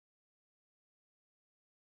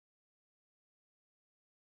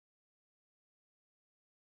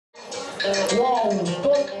Wow,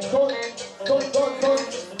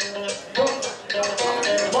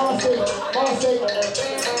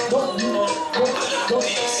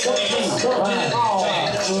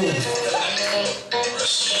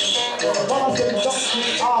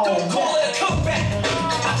 Don't call it a comeback.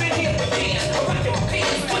 I've been here for years. I'm rocking my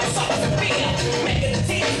pants, putting something in beer. Making the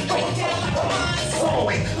tears break down like a mine song.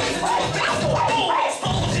 Listen to the bass go boom,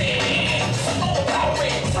 exploding.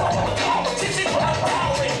 Overpowering, competition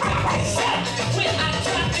overpowering. When I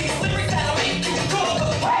drop these lyrics that'll make you cover.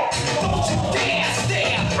 Don't you dare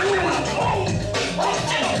stare.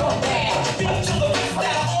 Never come back. Feel to the rest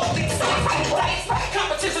that all these songs and rights.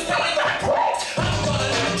 Competition's paying the price. I'm gonna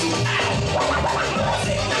knock you out.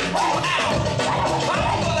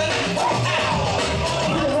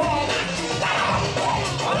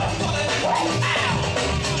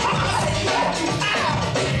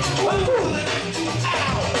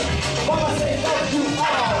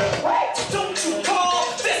 Don't you call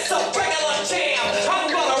this a regular jam?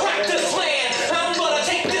 I'm gonna rock this land. I'm gonna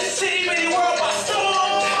take this city, many world by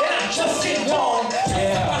storm. And I'm just getting warm.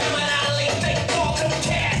 Yeah.